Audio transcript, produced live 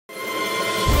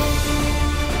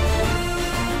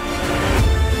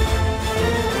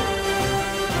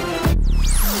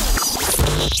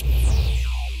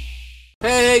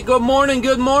Alright,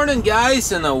 good morning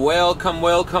guys, and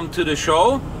welcome to the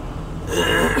show.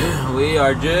 We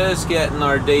are just getting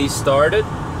our day started.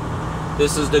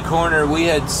 This is the corner we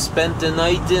had spent the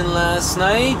night in last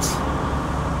night.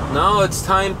 Now it's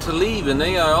time to leave, and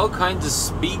they got all kinds of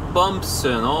speed bumps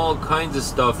and all kinds of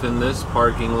stuff in this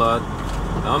parking lot.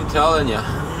 I'm telling you.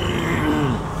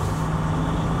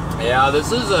 Yeah,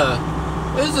 this is a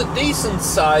decent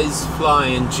size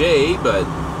Flying J, but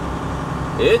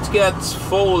it gets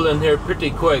full in here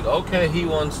pretty quick. Okay, he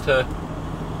wants to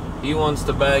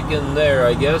back in there,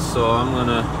 I guess. So I'm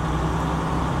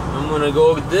gonna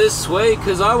go this way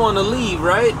because I want to leave,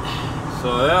 right?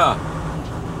 So yeah,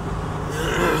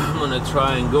 I'm gonna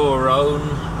try and go around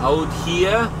out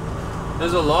here.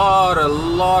 There's a lot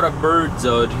of birds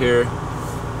out here.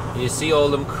 You see all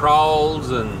them crows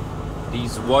and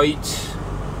these white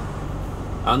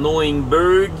annoying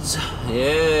birds.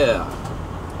 Yeah.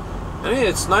 I mean,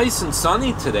 it's nice and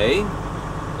sunny today.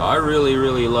 I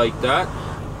really like that.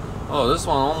 Oh, this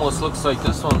one almost looks like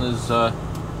this one is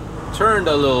turned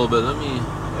a little bit. Let me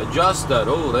adjust that.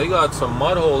 Oh, they got some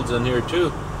mud holes in here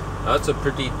too. That's a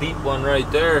pretty deep one right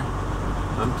there.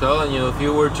 I'm telling you, if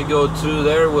you were to go through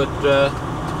there with a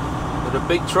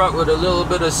big truck with a little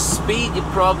bit of speed, you'd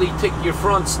probably take your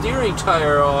front steering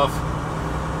tire off.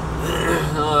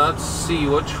 Now, let's see,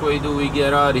 which way do we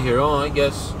get out of here? Oh, I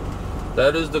guess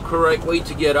that is the correct way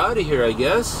to get out of here, I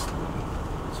guess.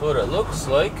 That's what it looks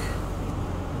like.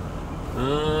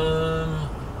 I'm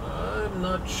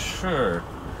not sure.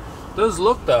 It does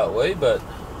look that way, but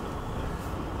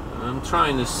I'm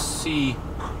trying to see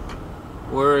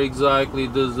where exactly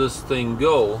does this thing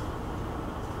go.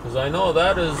 Because I know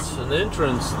that is an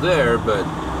entrance there, but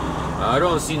I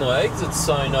don't see no exit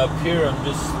sign up here.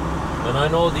 And I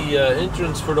know the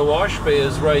entrance for the wash bay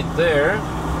is right there.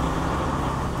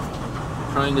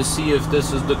 Trying to see if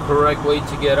this is the correct way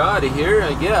to get out of here,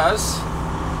 I guess.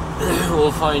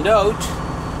 We'll find out.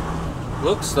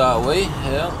 Looks that way.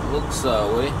 Yeah, looks that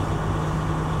way.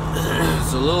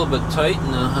 It's a little bit tight.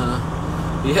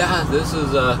 Yeah, this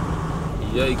is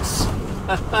yikes.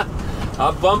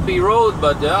 A bumpy road,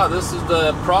 but yeah, this is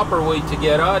the proper way to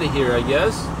get out of here, I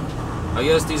guess. I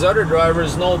guess these other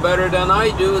drivers know better than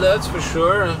I do, that's for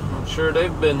sure. I'm sure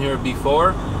they've been here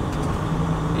before.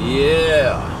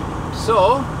 Yeah.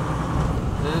 So,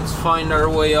 let's find our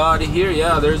way out of here.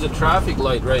 Yeah, there's a traffic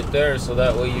light right there, so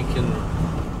that way you can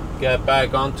get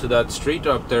back onto that street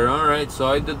up there. Alright, so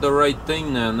I did the right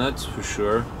thing then, that's for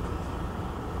sure.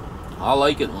 I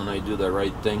like it when I do the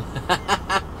right thing.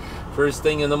 First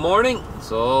thing in the morning,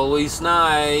 it's always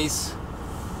nice.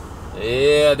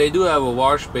 Yeah, they do have a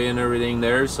wash bay and everything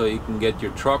there, so you can get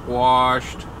your truck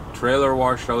washed, trailer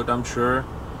washed out, I'm sure.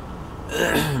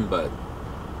 But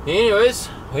anyways,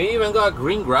 we even got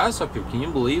green grass up here. Can you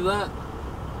believe that?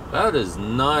 That is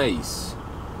nice.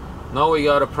 Now we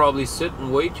gotta probably sit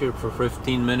and wait here for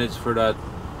 15 minutes for that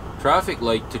traffic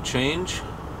light to change.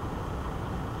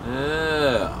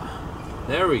 Yeah,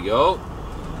 there we go.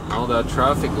 Now that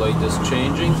traffic light is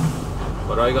changing,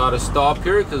 but I gotta stop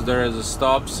here because there is a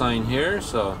stop sign here.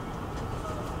 So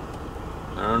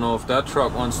I don't know if that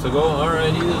truck wants to go.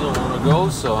 Alright, he doesn't want to go,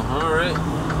 so alright.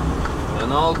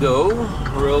 And I'll go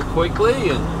real quickly,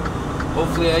 and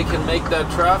hopefully I can make that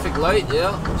traffic light.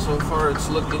 Yeah, so far it's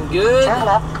looking good. Turn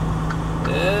left.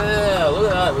 Yeah,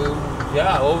 look at that.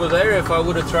 Yeah, over there, if I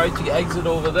would have tried to exit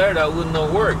over there, that wouldn't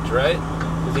have worked, right?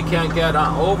 Because you can't get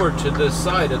over to this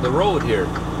side of the road here.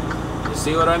 You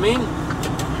see what I mean?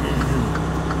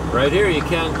 Right here you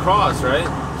can't cross, right?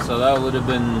 So that would have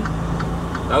been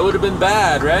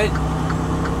bad, right?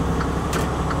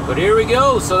 But here we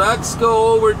go. So let's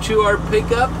go over to our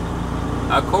pickup.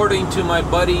 According to my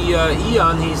buddy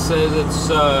Ian, he says it's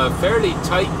fairly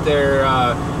tight there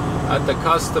at the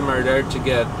customer there to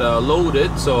get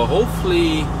loaded. So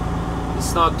hopefully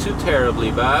it's not too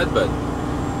terribly bad, but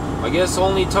I guess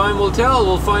only time will tell.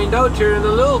 We'll find out here in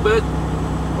a little bit.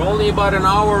 We're only about an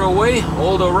hour away,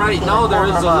 although right now there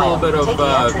is a little bit of take the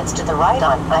entrance to the right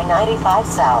on I-95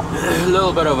 South. A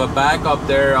little bit of a backup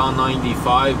there on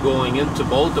 95 going into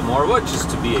Baltimore, which is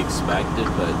to be expected,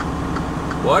 but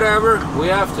whatever, we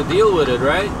have to deal with it,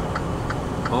 right?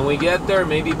 When we get there,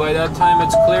 maybe by that time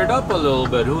it's cleared up a little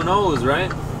bit, who knows,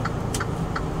 right?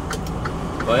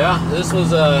 But yeah, this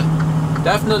was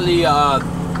definitely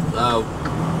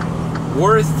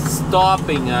worth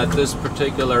stopping at this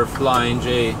particular Flying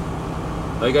J.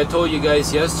 Like I told you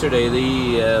guys yesterday,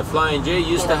 the Flying J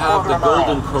used to have the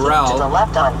Golden Corral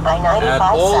at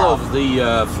all of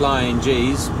the Flying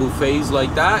J's, buffets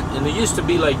like that, and it used to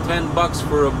be like 10 bucks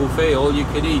for a buffet, all you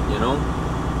could eat, you know.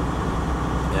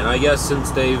 And I guess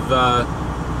since they've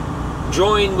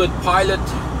joined with pilot.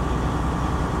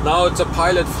 Now it's a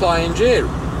pilot flying J,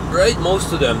 right?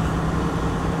 Most of them.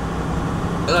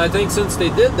 And I think since they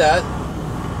did that,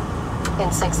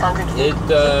 in 600 feet,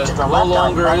 it no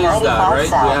longer is that, right? We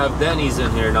have Denny's in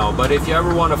here now. But if you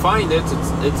ever want to find it,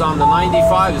 it's on the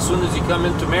 95. As soon as you come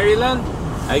into Maryland,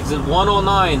 exit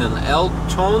 109 in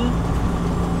Elkton,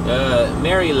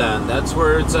 Maryland. That's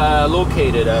where it's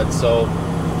located at. So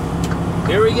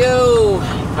here we go.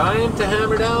 Time to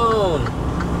hammer down.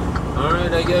 All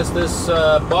right, I guess this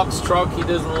box truck, he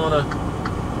doesn't want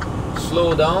to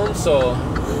slow down, so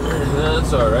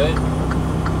that's all right.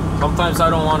 Sometimes I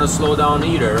don't want to slow down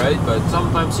either, right? But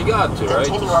sometimes you got to, right?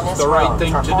 It's the right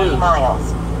thing to do.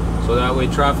 So that way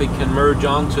traffic can merge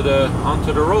onto the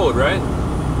road, right?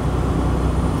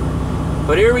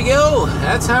 But here we go.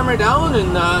 Let's hammer down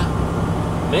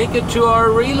and make it to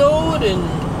our reload and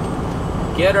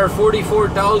get our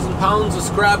 44,000 pounds of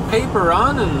scrap paper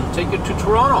on and take it to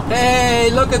Toronto. Hey,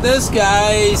 look at this,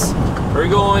 guys. We're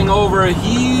going over a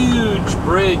huge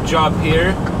bridge up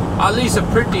here. At least a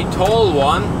pretty tall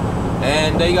one.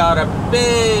 And they got a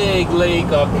big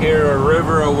lake up here, or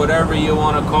river, or whatever you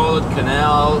want to call it,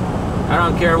 canal. I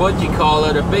don't care what you call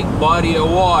it, a big body of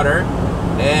water.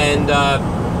 And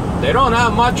they don't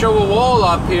have much of a wall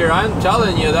up here. I'm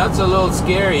telling you, that's a little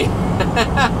scary.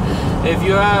 If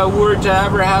you were to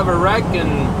ever have a wreck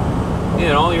and, you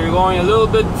know, you're going a little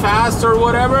bit fast or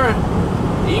whatever,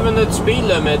 even the speed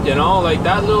limit, you know, like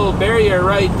that little barrier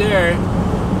right there,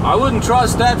 I wouldn't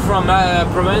trust that from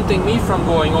preventing me from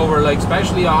going over, like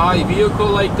especially a high vehicle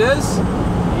like this.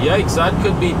 Yikes, that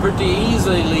could be pretty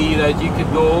easily that you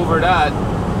could go over that.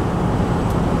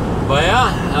 But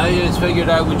yeah, I just figured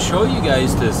I would show you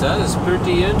guys this. That is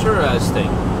pretty interesting.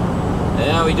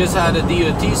 Yeah, we just had a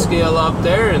DOT scale up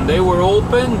there and they were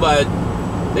open, but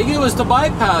they gave us the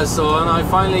bypass. So, and I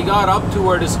finally got up to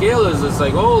where the scale is. It's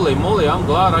like, holy moly, I'm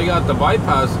glad I got the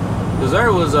bypass, because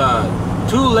there was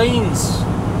 2 lanes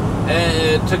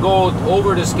to go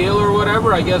over the scale or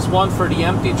whatever. I guess one for the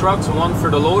empty trucks and one for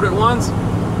the loaded ones.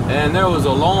 And there was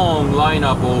a long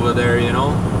lineup over there, you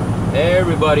know.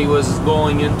 Everybody was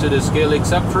going into the scale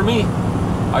except for me.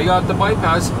 I got the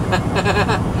bypass.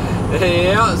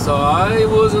 Yeah, so I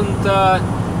wasn't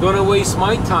gonna waste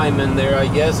my time in there, I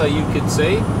guess you could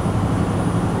say.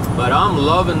 But I'm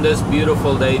loving this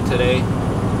beautiful day today.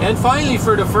 And finally,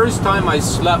 for the first time, I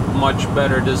slept much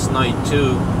better this night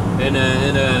too. In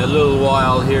a little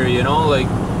while here, you know, like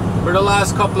for the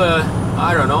last couple of,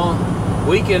 I don't know,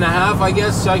 week and a half, I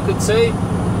guess I could say.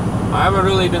 I haven't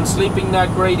really been sleeping that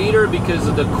great either because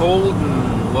of the cold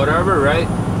and whatever, right?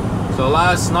 So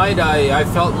last night I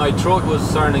felt my throat was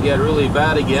starting to get really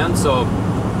bad again, so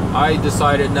I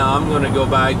decided now I'm gonna go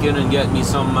back in and get me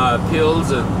some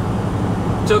pills, and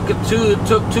took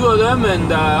 2 of them,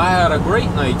 and I had a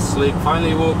great night's sleep.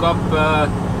 Finally woke up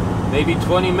maybe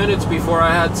 20 minutes before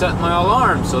I had set my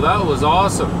alarm, so that was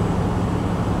awesome.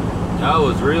 That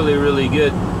was really, really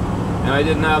good. And I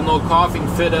didn't have no coughing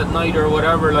fit at night or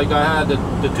whatever like I had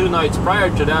the 2 nights prior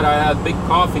to that. I had big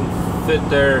coughing fit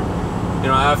there, you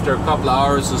know, after a couple of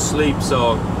hours of sleep.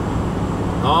 So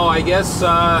oh, I guess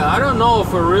I don't know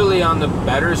if we're really on the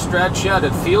better stretch yet.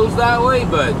 It feels that way,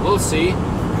 but we'll see.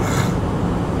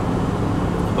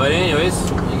 But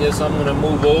anyways, I guess I'm gonna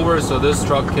move over so this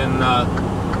truck can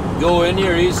go in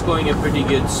here. He's going at pretty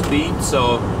good speed,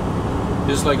 so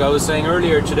just like I was saying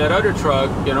earlier to that other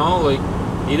truck, you know, like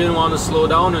he didn't want to slow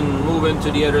down and move into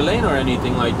the other lane or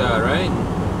anything like that, right?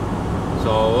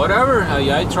 So whatever,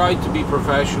 I tried to be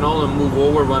professional and move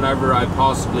over whenever I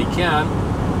possibly can.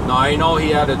 Now I know he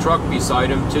had a truck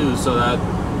beside him too, so that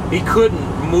he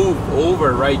couldn't move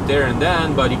over right there and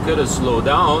then, but he could have slowed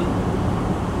down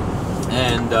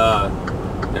and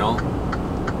you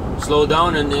know, slow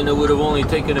down, and it would have only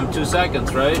taken him 2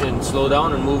 seconds, right? And slow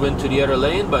down and move into the other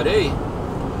lane. But hey,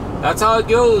 that's how it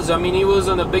goes. I mean, he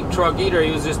wasn't a big truck either.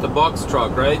 He was just a box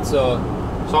truck, right? So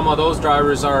some of those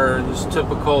drivers are just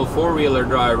typical 4-wheeler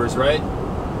drivers, right?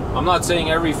 I'm not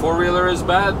saying every 4-wheeler is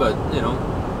bad, but you know,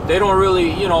 they don't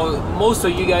really, you know, most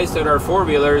of you guys that are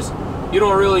 4-wheelers, you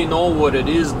don't really know what it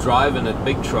is driving a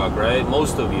big truck, right?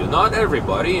 Most of you, not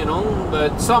everybody, you know,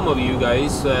 but some of you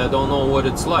guys don't know what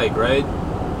it's like, right?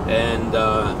 And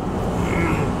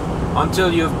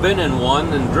until you've been in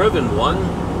one and driven one,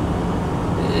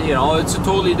 you know, it's a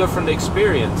totally different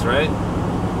experience, right?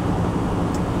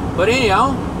 But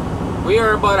anyhow, we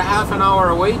are about a half an hour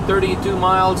away, 32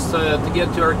 miles to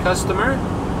get to our customer.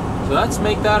 So let's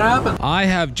make that happen. I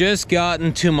have just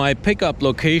gotten to my pickup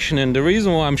location, and the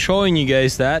reason why I'm showing you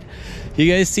guys that,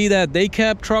 you guys see that day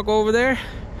cab truck over there?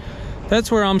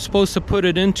 That's where I'm supposed to put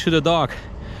it into the dock.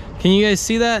 Can you guys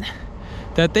see that?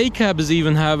 that day cab is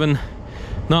even having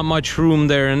not much room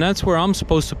there, and that's where I'm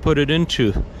supposed to put it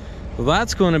into. Well,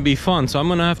 that's going to be fun. So I'm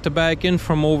going to have to back in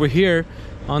from over here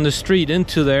on the street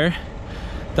into there.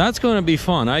 That's going to be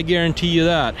fun, I guarantee you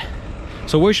that.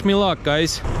 So wish me luck,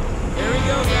 guys. Here we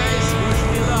go, guys. Wish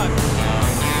me luck.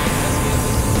 Let's give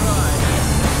this a try.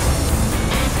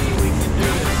 See if we can do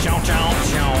this. Chomp, chomp,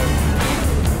 chomp.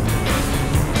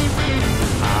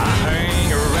 I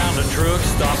hang around the truck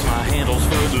stops, my handles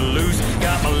foot loose.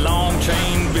 Got my long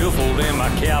chain billfold and my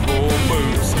cowboy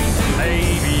boots.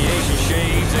 Aviation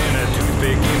shades and a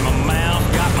toothpick in my mouth.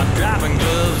 Got my driving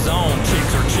gloves on,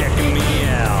 chicks are checking me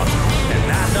out. And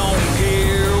I don't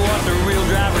care what the real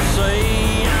drivers say,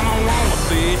 I'm a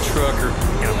wannabe trucker,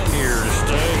 and I'm here to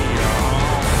stay.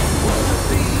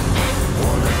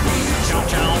 Wannabe, chomp,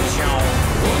 chomp, chomp.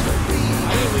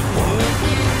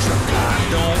 I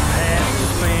don't have to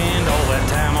spend all that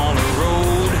time on the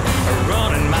road,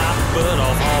 running my butt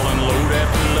off, hauling load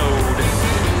after load,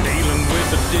 dealing with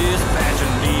the dispatch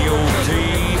and DOT,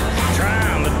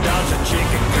 trying to dodge the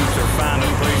chicken coops or find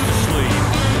a place to sleep.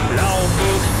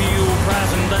 Logbook, fuel,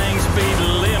 pricing things, speed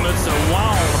limits. A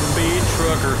wannabe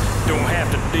trucker don't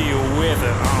have to deal with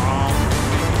it.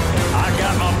 I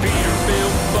got my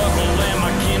Peterbilt buckle and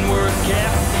my Kenworth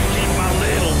cap. Keep my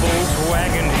little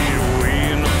Volkswagen hid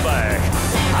away in the back.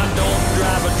 I don't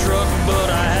drive a truck, but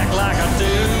I act like I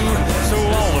do. So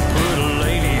all the pretty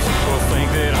ladies will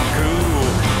think that I'm cool.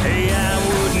 Hey, I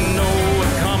wouldn't know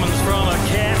it coming from a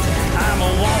cat. I'm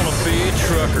a wannabe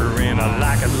trucker and I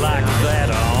like it like that.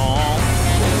 Oh,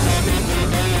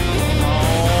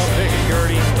 pick it,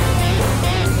 Gertie.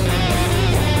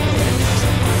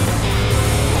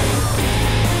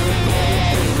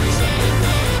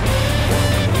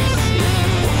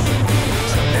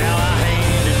 Now I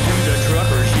hand it to the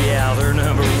truckers, yeah, they're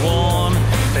number one.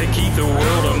 They keep the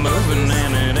world a-moving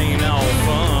and it ain't all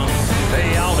fun.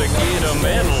 They ought to get a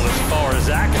medal as far as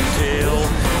I can tell,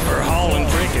 for hauling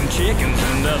drinking chickens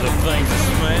and other things that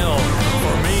smell.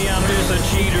 For me, I'm just a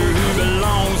cheater who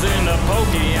belongs in the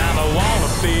pokey. I'm a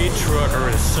wannabe trucker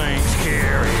that sings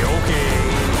karaoke.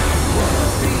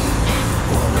 Wannabe,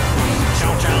 wannabe,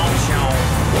 chomp, chomp, chomp.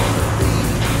 Wannabe,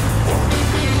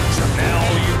 wannabe, chomp. Now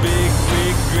all you big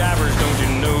drivers, don't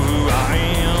you know who I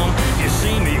am? You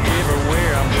see me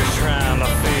everywhere, I'm just trying to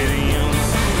fit in.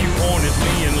 You point at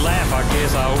me and laugh, I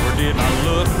guess I overdid my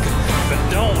look. But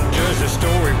don't judge the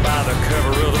story by the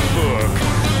cover of the book.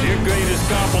 Your greatest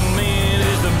compliment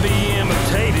is to be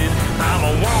imitated. I'm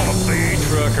a wannabe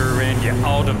trucker and you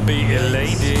ought to be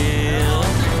elated.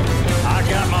 I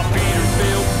got my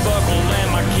Peterbilt buckle and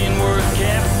my Kenworth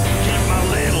cap. Keep my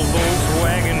little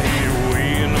Volkswagen hid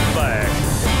away in the back.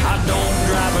 I don't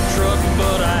drive a truck,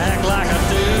 but I act like I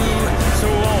do.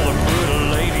 So all the pretty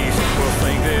ladies will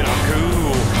think that I'm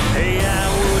cool. Hey, I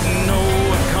wouldn't know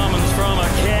what coming's from a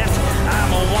cat.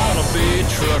 I'm a wannabe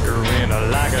trucker and I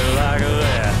like it like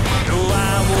that. No,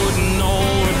 I wouldn't know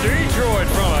a Detroit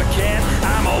from a cat.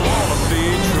 I'm a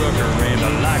wannabe trucker and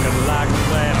I like it like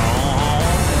that.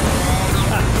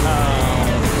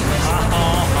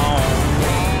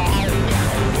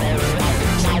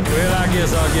 Well, I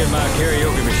guess I'll get my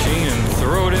karaoke machine and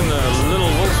throw it in the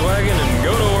little Volkswagen and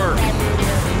go to work.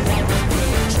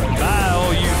 Bye,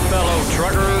 all you fellow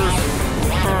truckers.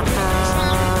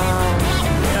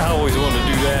 I always wanted to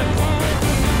do that.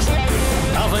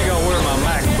 I think I'll wear my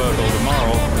Mac buckle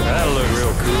tomorrow. That'll look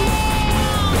real cool.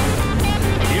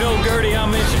 You know, Gertie, I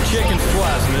mentioned chickens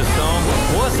twice in this song.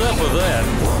 What's up with that?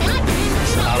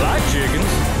 I like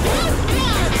chickens.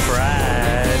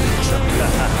 Fried.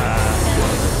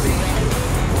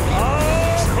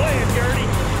 Oh, play it, Gertie.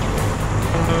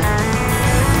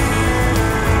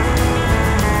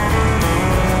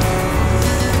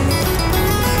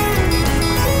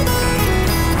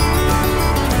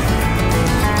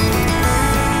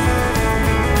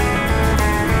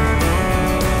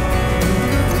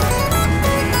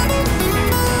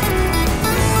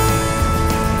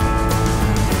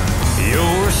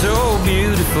 So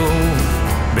beautiful,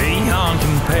 beyond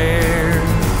compare.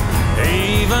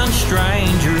 Even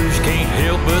strangers can't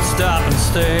help but stop and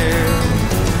stare.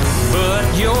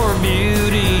 But your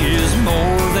beauty is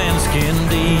more than skin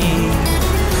deep.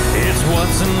 It's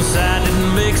what's inside that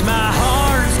makes my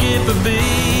heart skip a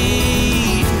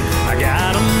beat. I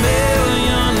got a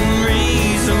million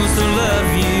reasons to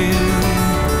love you,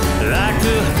 like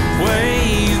the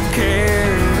way you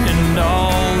care and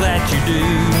all that you do.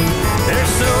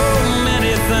 There's so many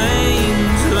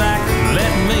things like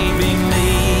let me be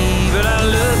me, but I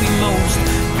love you most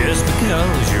just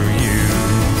because you're you.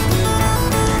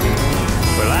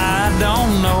 Well, I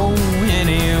don't know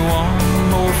anyone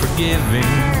more forgiving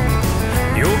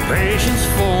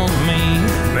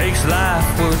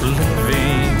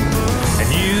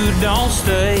don't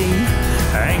stay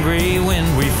angry when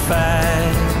we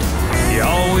fight. You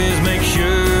always make sure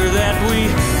that we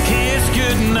kiss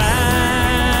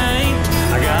goodnight.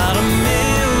 I got a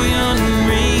million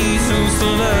reasons to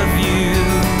love you,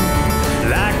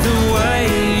 like the way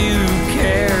you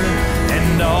care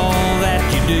and all that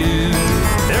you do.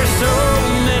 There's so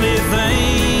many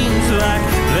things like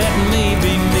letting me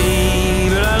be me,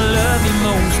 but I love you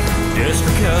most just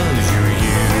because you're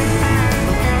you.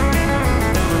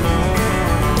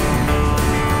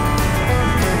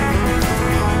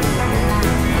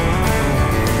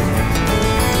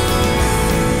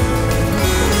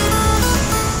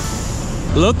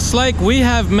 Looks like we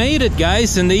have made it,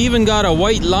 guys, and they even got a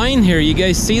white line here. You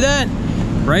guys see that?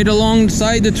 Right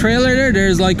alongside the trailer there,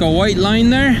 there's like a white line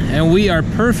there, and we are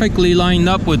perfectly lined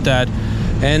up with that.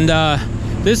 And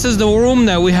this is the room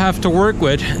that we have to work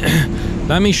with.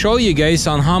 Let me show you guys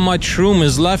on how much room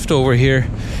is left over here.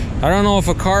 I don't know if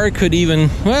a car could even,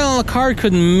 well, a car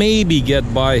could maybe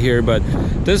get by here, but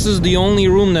this is the only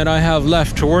room that I have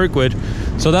left to work with.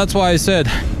 So that's why I said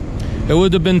it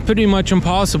would have been pretty much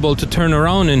impossible to turn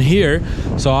around in here.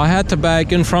 So I had to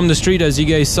back in from the street, as you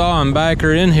guys saw, and back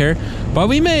her in here. But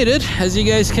we made it, as you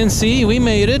guys can see, we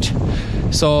made it.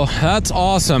 So that's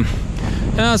awesome.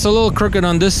 Yeah, it's a little crooked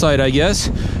on this side, I guess.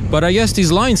 But I guess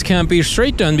these lines can't be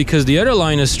straight then, because the other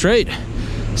line is straight.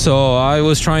 So I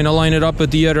was trying to line it up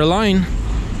with the other line,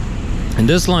 and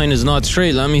this line is not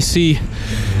straight. Let me see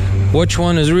which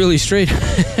one is really straight.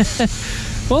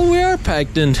 Well, we are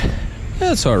packed in.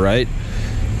 That's all right.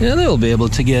 Yeah, they'll be able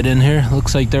to get in here.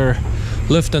 Looks like they're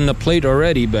lifting the plate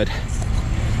already, but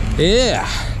yeah,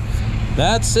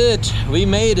 that's it. We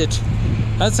made it.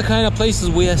 That's the kind of places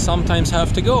we sometimes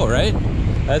have to go, right?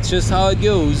 That's just how it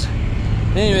goes.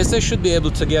 Anyways, they should be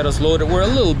able to get us loaded. We're a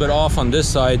little bit off on this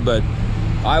side, but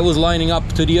I was lining up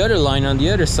to the other line on the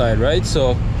other side, right?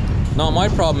 So not my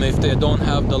problem if they don't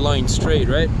have the line straight,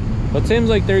 right? But seems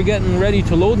like they're getting ready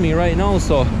to load me right now,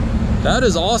 so that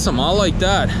is awesome. I like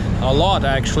that a lot,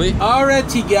 actually.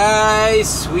 Alrighty,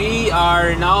 guys, we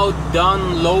are now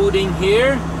done loading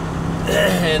here,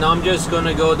 and I'm just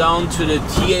gonna go down to the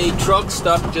TA truck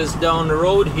stop just down the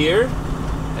road here,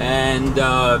 and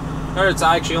it's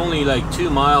actually only like 2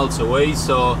 miles away,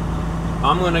 so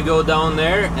I'm gonna go down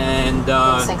there and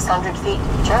 600 feet,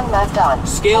 turn left on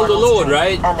scale the load,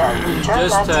 right? And then turn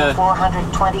Just left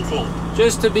 420 feet.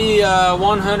 Just to be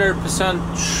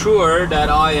 100% sure that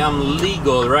I am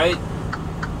legal, right?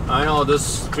 I know this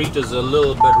street is a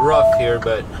little bit rough here,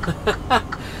 but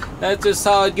that's just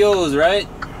how it goes, right?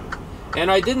 And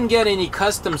I didn't get any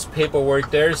customs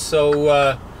paperwork there,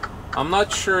 so I'm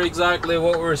not sure exactly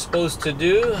what we're supposed to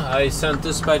do. I sent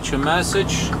dispatch a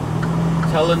message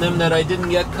telling them that I didn't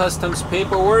get customs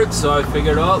paperwork, so I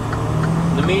figured out.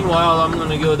 In the meanwhile, I'm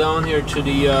gonna go down here to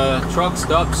the truck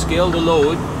stop, scale the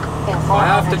load. I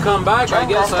have to come back. I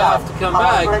guess I have to come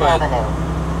back, but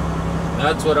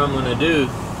that's what I'm gonna do.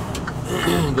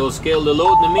 Go scale the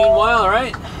load in the meanwhile,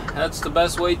 right? That's the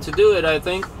best way to do it, I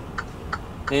think.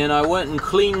 And I went and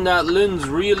cleaned that lens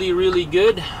really, really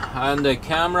good. And the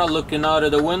camera looking out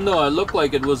of the window, it looked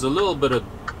like it was a little bit of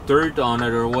dirt on it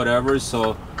or whatever,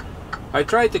 so I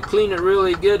tried to clean it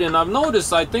really good. And I've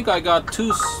noticed, I think I got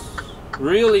two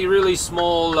really, really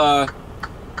small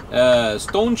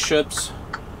stone chips.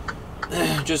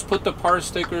 Just put the par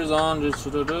stickers on, just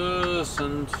this,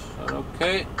 and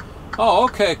okay. Oh,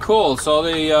 okay, cool. So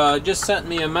they just sent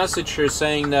me a message here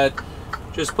saying that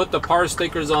just put the par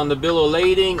stickers on the bill of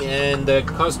lading, and the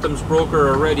customs broker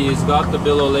already has got the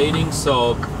bill of lading,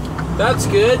 so that's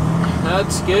good.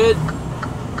 That's good.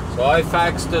 So I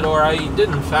faxed it, or I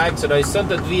didn't fax it. I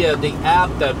sent it via the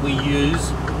app that we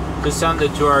use to send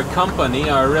it to our company.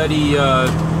 I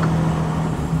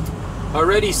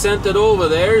already sent it over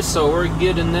there, so we're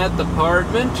good in that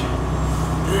department.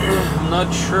 I'm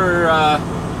not sure,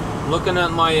 looking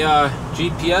at my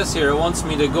GPS here, it wants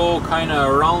me to go kind of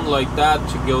around like that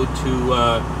to go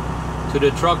to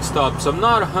the truck stop. So I'm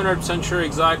not 100% sure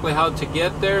exactly how to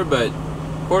get there, but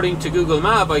according to Google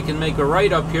Map, I can make a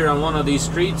right up here on one of these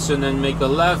streets and then make a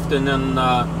left and then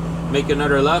make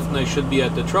another left, and I should be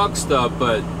at the truck stop.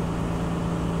 But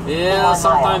yeah,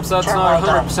 sometimes that's not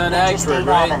 100% accurate,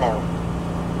 right?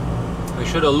 I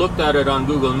should have looked at it on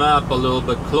Google Map a little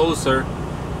bit closer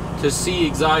to see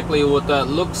exactly what that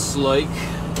looks like.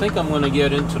 I think I'm going to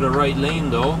get into the right lane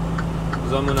though,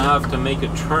 because I'm going to have to make a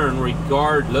turn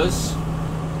regardless.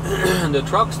 The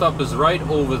truck stop is right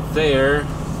over there.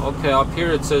 Okay, up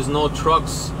here it says no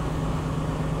trucks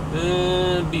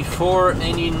before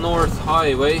any north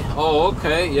highway. Oh,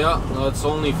 okay, yeah, that's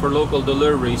only for local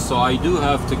delivery, so I do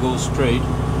have to go straight.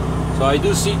 So I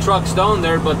do see trucks down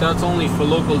there, but that's only for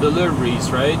local deliveries,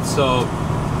 right? So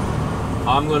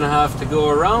I'm gonna have to go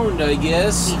around, I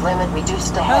guess. Speed limit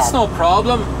reduced ahead. That's no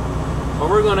problem. But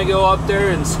we're gonna go up there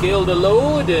and scale the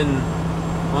load, and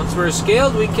once we're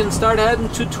scaled, we can start heading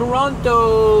to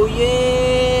Toronto.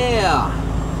 Yeah!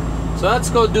 So let's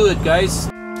go do it, guys.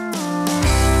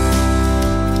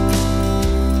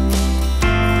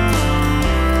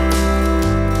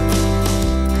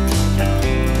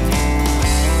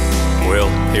 Well,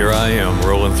 here I am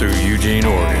rolling through Eugene,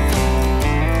 Oregon,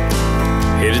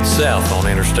 headed south on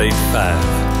Interstate 5.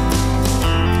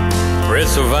 Red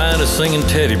Sylvina singing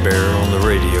Teddy Bear on the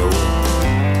radio.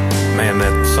 Man,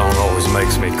 that song always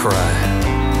makes me cry.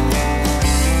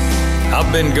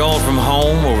 I've been gone from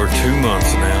home over 2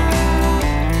 months now.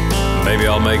 Maybe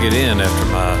I'll make it in after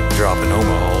my drop in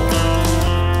Omaha.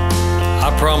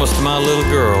 I promised my little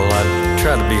girl I'd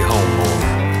try to be home more.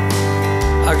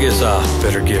 I guess I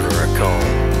better give her a call.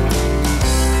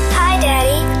 Hi,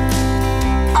 Daddy.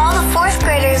 All the 4th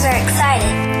graders are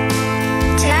excited.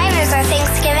 Tonight is our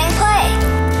Thanksgiving play.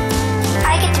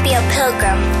 I get to be a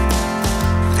pilgrim.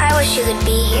 I wish you could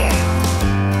be here.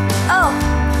 Oh,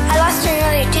 I lost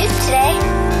another tooth today.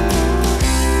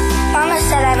 Mama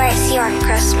said I might see you on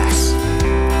Christmas.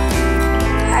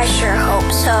 I sure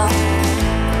hope so.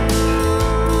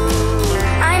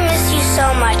 I miss you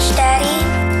so much, Daddy.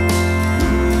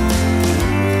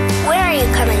 When are you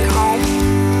coming home?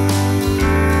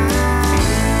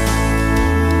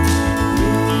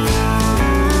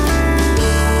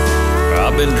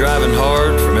 I've been driving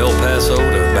hard from El Paso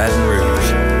to Baton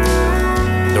Rouge,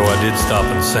 though I did stop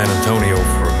in San Antonio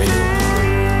for a meal.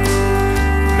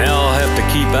 Now I'll have to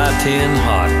keep I-10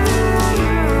 hot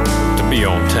to be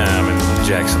on time in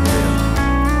Jacksonville.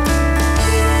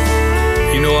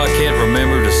 You know, I can't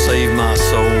remember to save my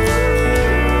soul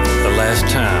the last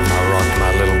time I rocked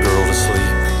my little girl to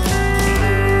sleep.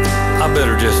 I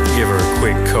better just give her a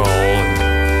quick call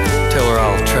and tell her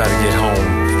I'll try to get home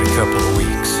in a couple of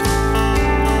weeks.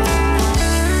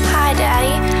 Hi,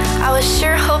 Daddy. I was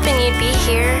sure hoping you'd be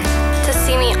here to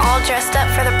see me all dressed up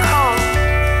for the prom.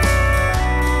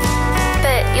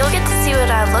 But you'll get to see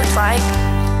what I looked like,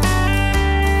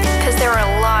 because there were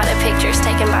a lot of pictures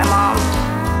taken by Mom.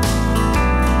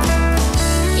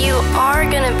 You are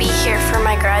gonna be here for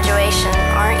my graduation,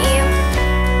 aren't you?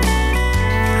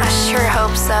 I sure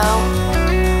hope so.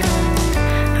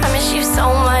 I miss you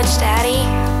so much, Daddy.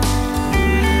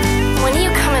 When are you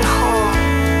coming home?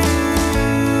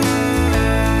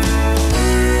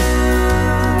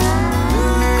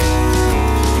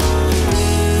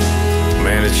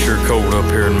 Man, it's sure cold up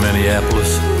here in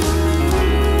Minneapolis,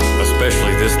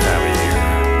 especially this time of year.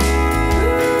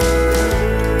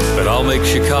 But I'll make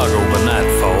Chicago by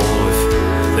nightfall if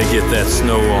they get that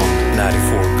snow on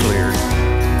 94 cleared.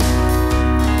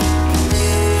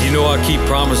 You know, I keep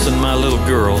promising my little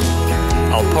girl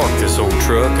I'll park this old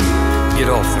truck and get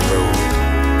off the road.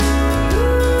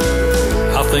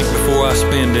 I think before I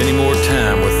spend any more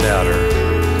time without her,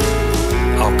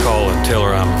 I'll call and tell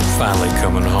her I'm finally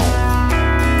coming home.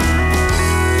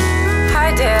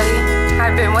 Hi, Daddy.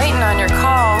 I've been waiting on your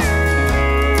call.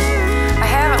 I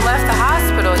haven't left the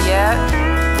hospital yet.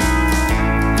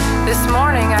 This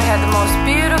morning I had the most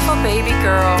beautiful baby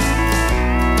girl.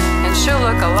 And she'll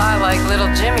look a lot like little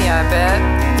Jimmy, I bet.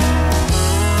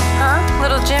 Huh?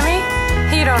 Little Jimmy?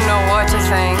 You don't know what to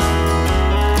think.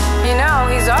 You know,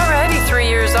 he's already 3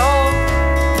 years old.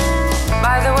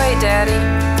 By the way, Daddy,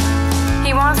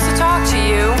 he wants to talk to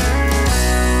you.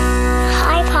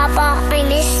 Hi, Papa. I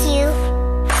miss you.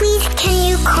 Please, can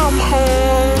you come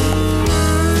home?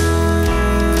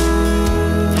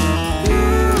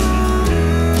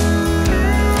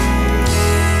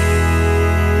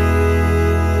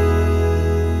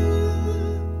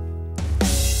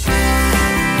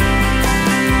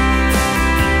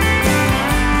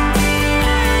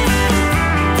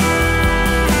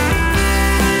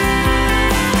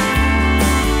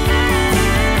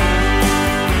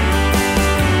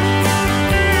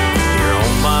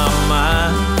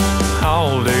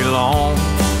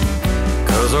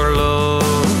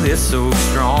 It's so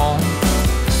strong.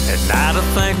 At night I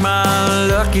thank my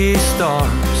lucky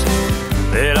stars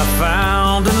that I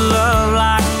found a love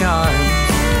like ours.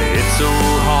 It's so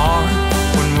hard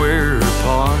when we're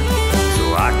apart, so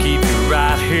I keep you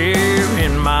right here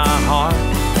in my heart.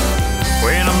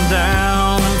 When I'm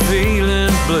down and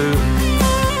feeling blue,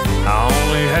 I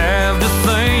only have to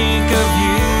think of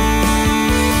you.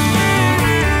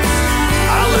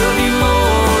 I love you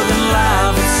more than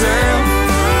life itself,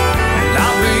 and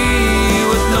I'll be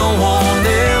with no one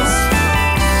else.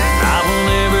 And I will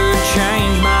never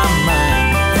change my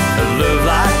mind. A love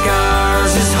like ours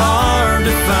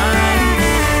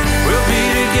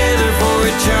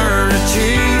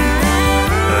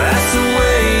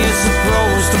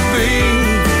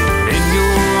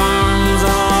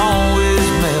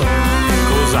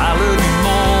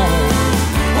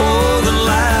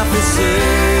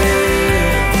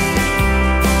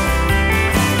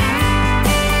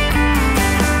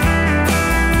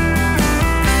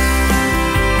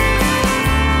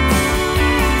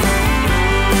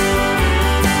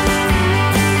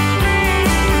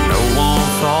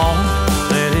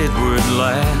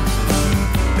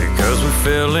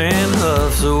fell in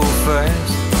love so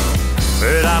fast,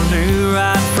 but I knew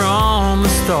right from the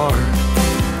start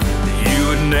that you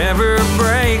would never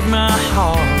break my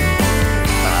heart.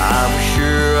 I was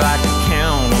sure I could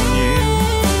count on you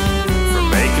for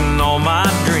making all my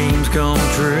dreams come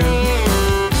true.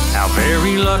 How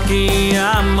very lucky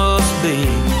I must be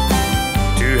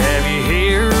to have you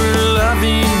here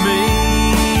loving me.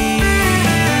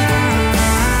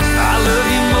 I love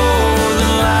you more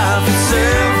than life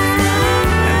itself,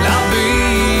 and I'll be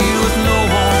with no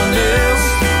one else.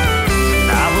 And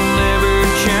I will never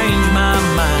change my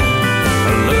mind.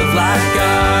 A love like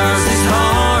ours is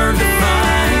hard to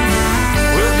find.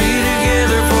 We'll be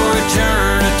together for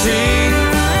eternity,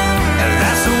 and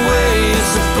that's the way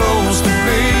it's supposed to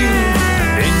be.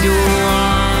 In your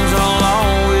arms I'll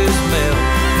always melt,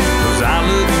 'cause I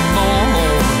love you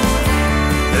more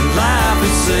than life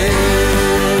itself.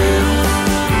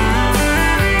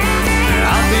 And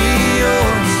I'll be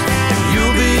yours and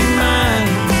you'll be mine,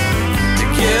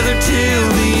 together till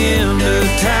the end of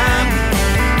time.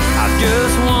 I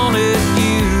just wanted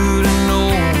you to know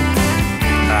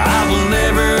I will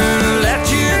never let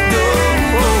you go.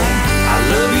 I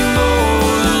love you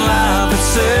more than life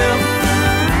itself,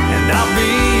 and I'll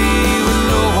be with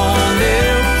no one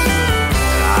else.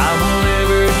 I will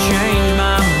never change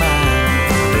my mind.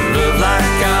 A love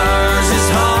like ours is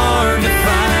hard to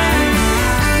find.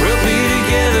 We'll be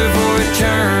together for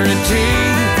eternity.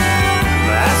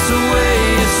 That's the way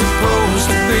it's supposed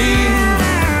to be.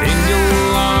 In your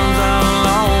arms I'll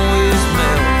always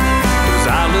melt, 'cause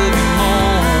I love you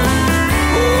more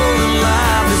than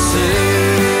life itself.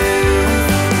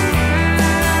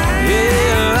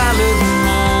 Yeah, I love you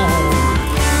more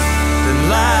than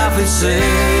life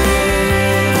itself.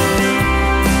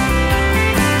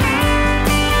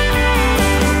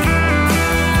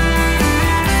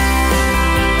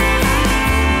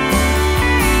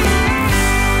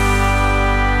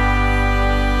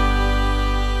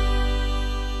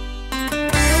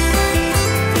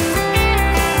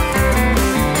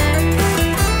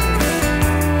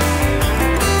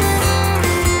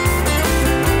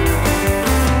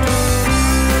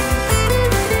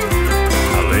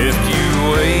 I left you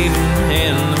waiting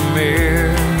in the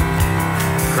mirror,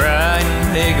 crying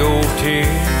big old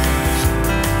tears,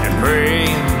 and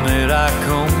praying that I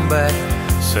come back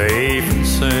safe and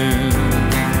soon.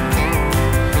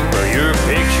 Well, your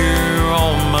picture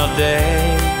on my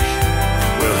dash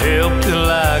will help till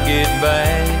I get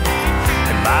back,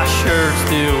 and my shirt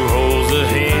still holds a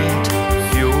hint of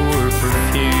your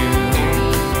perfume.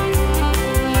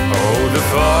 Oh, the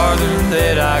farther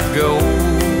that I go,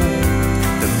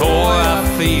 the more I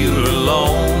feel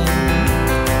alone,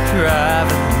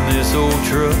 driving this old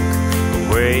truck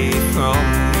away from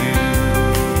you.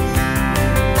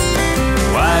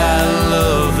 Why I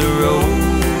love the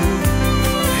road,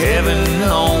 heaven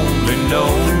only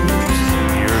knows.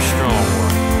 You're strong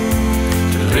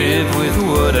to live with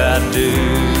what I do.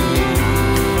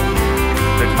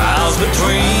 The miles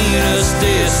between us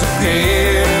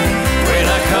disappear when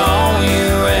I call you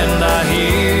and I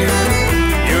hear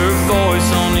your voice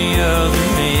on the other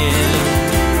end,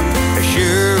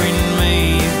 assuring me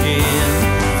again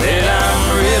that I'm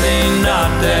really not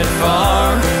that far.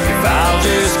 If I'll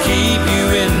just keep you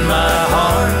in my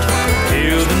heart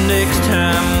till the next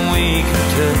time we can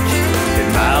touch, and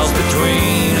miles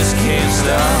between us can't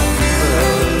stop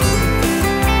love.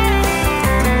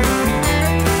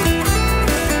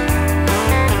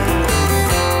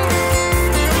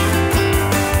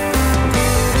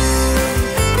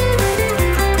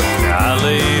 I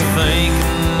lay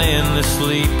thinking in the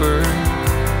sleeper,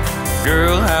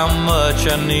 girl, how much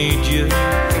I need you.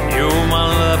 You're my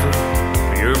lover,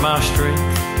 you're my strength,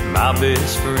 my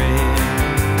best friend.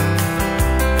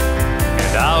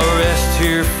 And I'll rest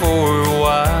here for a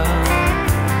while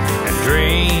and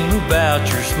dream about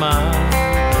your smile,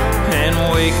 and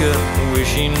wake up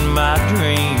wishing my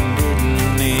dream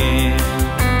didn't end.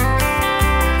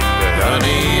 But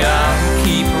honey, I'll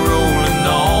keep rolling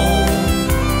on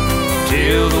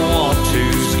till the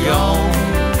want-to's gone,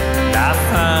 and I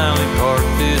finally park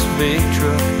this big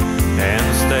truck and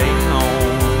stay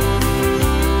home.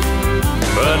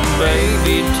 But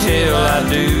baby, till I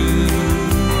do,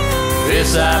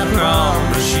 this I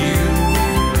promise you,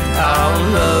 I'll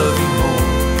love you more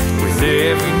with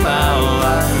every mile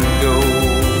I go.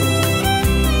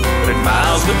 But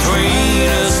miles between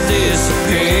us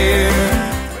disappear.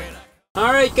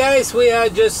 Alright guys, we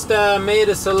just made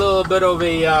us a little bit of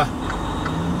a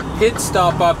pit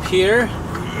stop up here.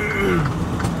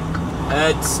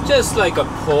 It's just like a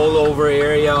pullover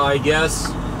area, I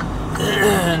guess.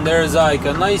 And there's like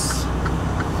a nice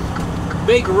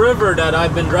big river that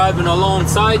I've been driving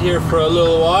alongside here for a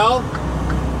little while.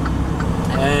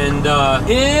 And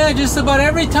yeah, just about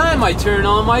every time I turn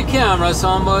on my camera,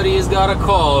 somebody's got a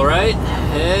call, right?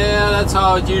 Yeah, that's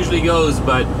how it usually goes.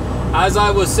 But as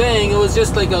I was saying, it was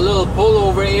just like a little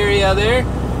pullover area there,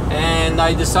 and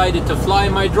I decided to fly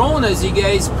my drone, as you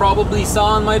guys probably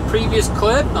saw in my previous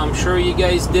clip. I'm sure you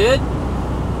guys did.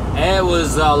 It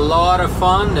was a lot of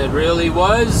fun, it really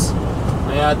was.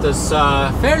 I had this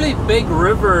fairly big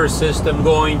river system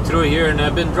going through here, and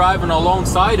I've been driving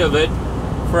alongside of it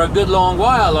for a good long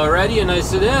while already, and I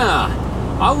said, yeah,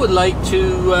 I would like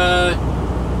to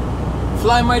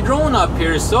fly my drone up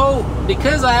here. So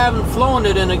because I haven't flown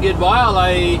it in a good while,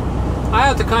 I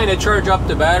had to kind of charge up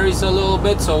the batteries a little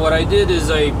bit. So what I did is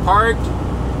I parked,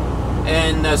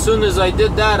 and as soon as I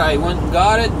did that, I went and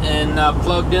got it and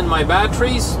plugged in my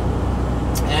batteries,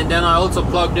 and then I also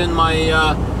plugged in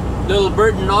my little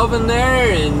Burton oven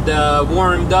there, and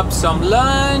warmed up some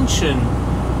lunch and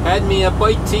had me a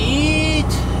bite to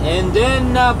eat. And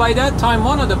then by that time,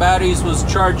 one of the batteries was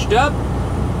charged up.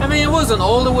 I mean, it wasn't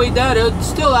all the way dead. It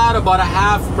still had about a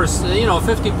 50%, you know,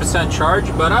 50% charge,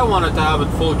 but I wanted to have it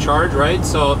full charge, right?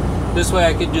 So this way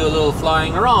I could do a little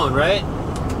flying around, right?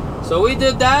 So we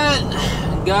did that,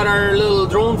 got our little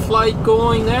drone flight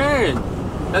going there, and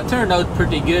that turned out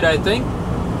pretty good, I think.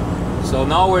 So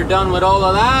now we're done with all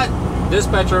of that.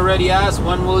 Dispatcher already asked,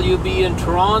 when will you be in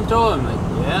Toronto? I'm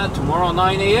like, yeah, tomorrow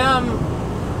 9 a.m.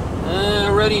 I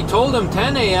already told him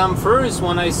 10 a.m. first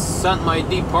when I sent my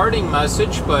departing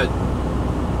message, but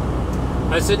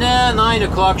I said, nah, 9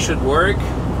 o'clock should work.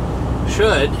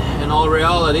 Should, in all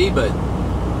reality, but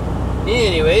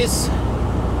anyways,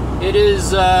 it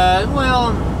is,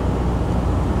 well,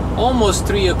 almost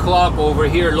 3 o'clock over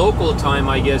here, local time,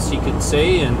 I guess you could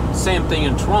say, and same thing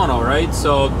in Toronto, right?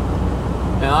 So,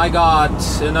 and I got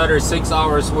another 6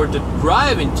 hours worth of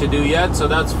driving to do yet, so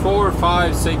that's 4,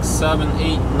 5, 6, 7,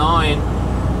 8, 9.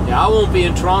 Yeah, I won't be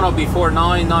in Toronto before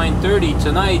 9:30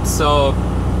 tonight, so,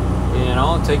 you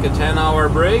know, take a 10-hour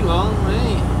break. Well,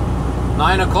 hey,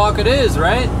 9 o'clock it is,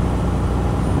 right?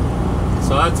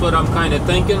 So that's what I'm kind of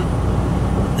thinking.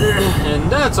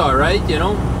 And that's alright, you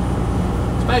know.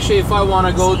 Especially if I want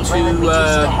to go to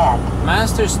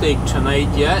Master Steak tonight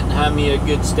yet, have me a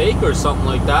good steak or something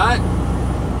like that.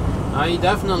 I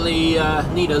definitely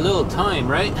need a little time,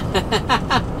 right?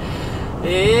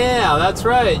 Yeah, that's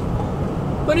right.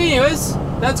 But anyways,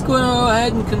 let's go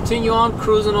ahead and continue on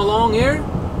cruising along here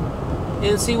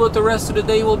and see what the rest of the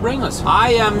day will bring us.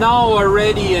 I am now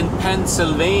already in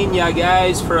Pennsylvania,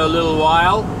 guys, for a little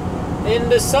while.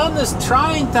 And the sun is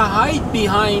trying to hide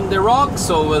behind the rocks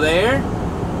over there.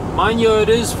 Mind you, it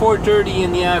is 4:30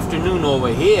 in the afternoon over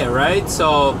here, right?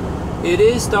 So it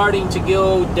is starting to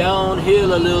go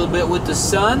downhill a little bit with the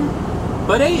sun.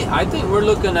 But hey, I think we're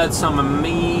looking at some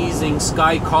amazing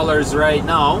sky colors right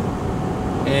now.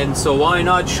 And so why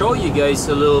not show you guys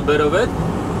a little bit of it.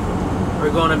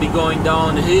 We're going to be going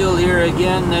downhill here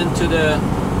again into the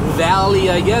valley,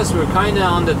 I guess. We're kind of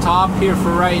on the top here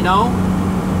for right now.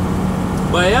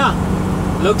 But yeah,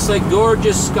 looks like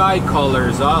gorgeous sky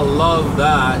colors. I love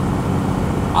that.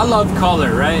 I love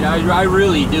color, right? I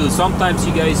really do. Sometimes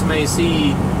you guys may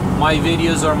see my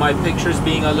videos or my pictures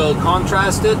being a little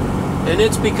contrasted, and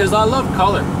it's because I love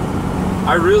color.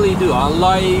 I really do. I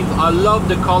love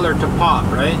the color to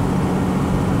pop, right?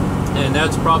 And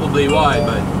that's probably why.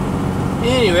 But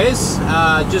anyways,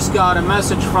 just got a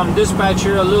message from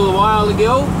dispatcher a little while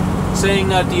ago saying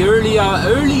that the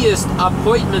earliest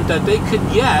appointment that they could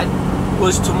get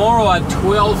was tomorrow at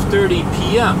 12:30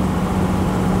 p.m.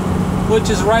 which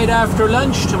is right after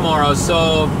lunch tomorrow.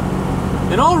 So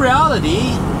in all reality,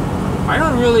 I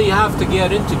don't really have to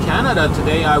get into Canada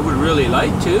today. I would really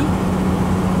like to,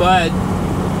 but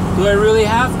do I really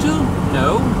have to?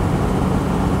 No.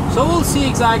 So we'll see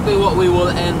exactly what we will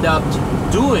end up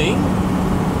doing,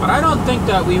 but I don't think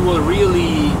that we will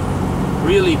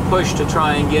really push to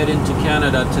try and get into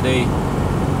Canada today.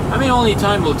 I mean, only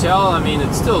time will tell. I mean,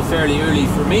 it's still fairly early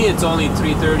for me. It's only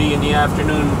 3:30 in the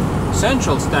afternoon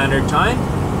Central Standard Time.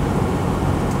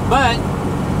 But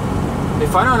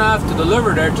if I don't have to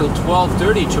deliver there till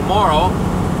 12:30 tomorrow,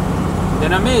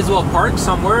 then I may as well park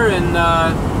somewhere and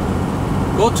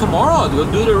go tomorrow.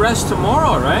 We'll do the rest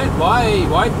tomorrow, right?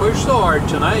 Why push so hard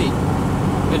tonight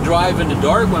and drive in the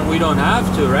dark when we don't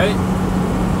have to, right?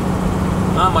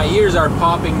 My ears are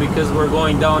popping because we're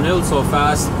going downhill so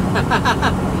fast.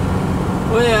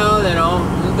 Well, you know,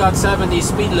 we've got 70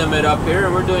 speed limit up here,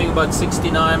 and we're doing about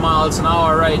 69 miles an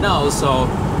hour right now, so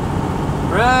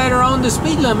right around the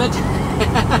speed limit.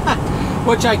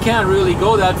 Which I can't really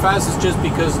go that fast. It's just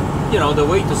because, you know, the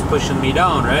weight is pushing me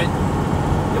down, right?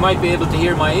 might be able to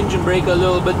hear my engine brake a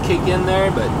little bit kick in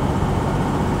there, but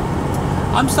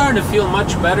I'm starting to feel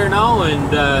much better now,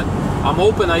 and I'm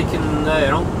hoping I can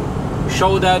you know,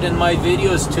 show that in my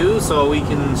videos too, so we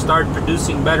can start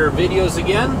producing better videos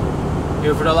again.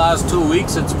 Here for the last 2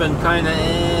 weeks it's been kind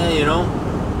of you know,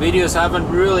 videos haven't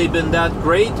really been that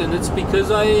great, and it's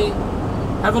because I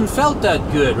haven't felt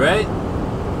that good, right?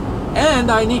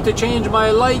 And I need to change my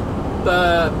light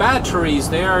batteries.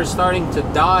 They are starting to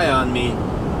die on me.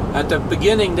 At the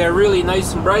beginning they're really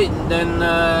nice and bright, and then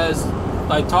as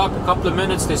I talk a couple of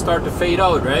minutes they start to fade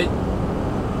out, right?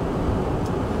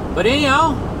 But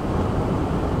anyhow,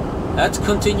 let's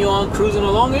continue on cruising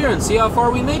along here and see how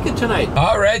far we make it tonight.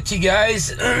 Alright, you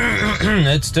guys,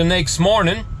 it's the next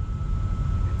morning,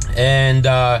 and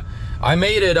I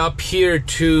made it up here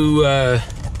to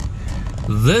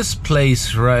this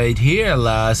place right here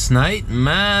last night.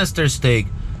 Master Steak.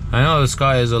 I know the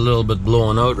sky is a little bit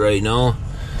blowing out right now.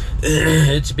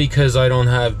 It's because I don't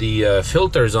have the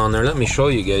filters on there. Let me show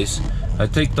you guys. I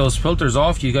take those filters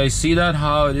off. You guys see that?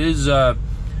 How it is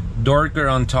darker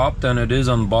on top than it is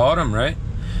on bottom, right?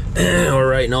 Or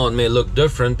right now it may look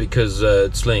different because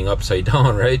it's laying upside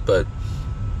down, right? But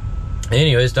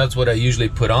anyways, that's what I usually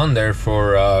put on there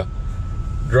for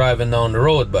driving down the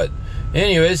road. But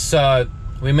anyways,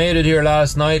 we made it here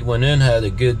last night. Went in, had a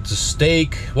good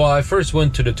steak. Well, I first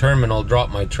went to the terminal,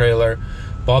 dropped my trailer,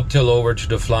 bobtail over to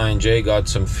the Flying J, got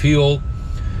some fuel,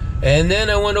 and then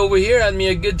I went over here, had me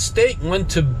a good steak,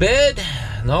 went to bed.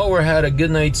 Now we had a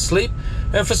good night's sleep,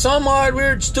 and for some odd,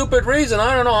 weird, stupid reason,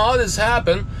 I don't know how this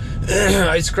happened,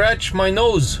 I scratched my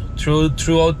nose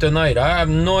throughout the night. I have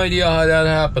no idea how that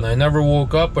happened. I never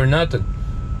woke up or nothing.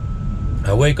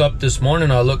 I wake up this morning,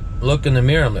 I look in the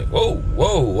mirror, I'm like,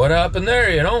 whoa, what happened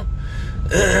there, you know?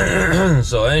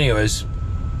 So anyways,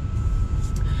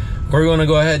 we're going to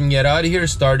go ahead and get out of here,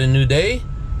 start a new day,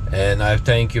 and I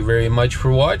thank you very much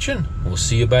for watching. We'll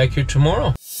see you back here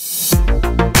tomorrow.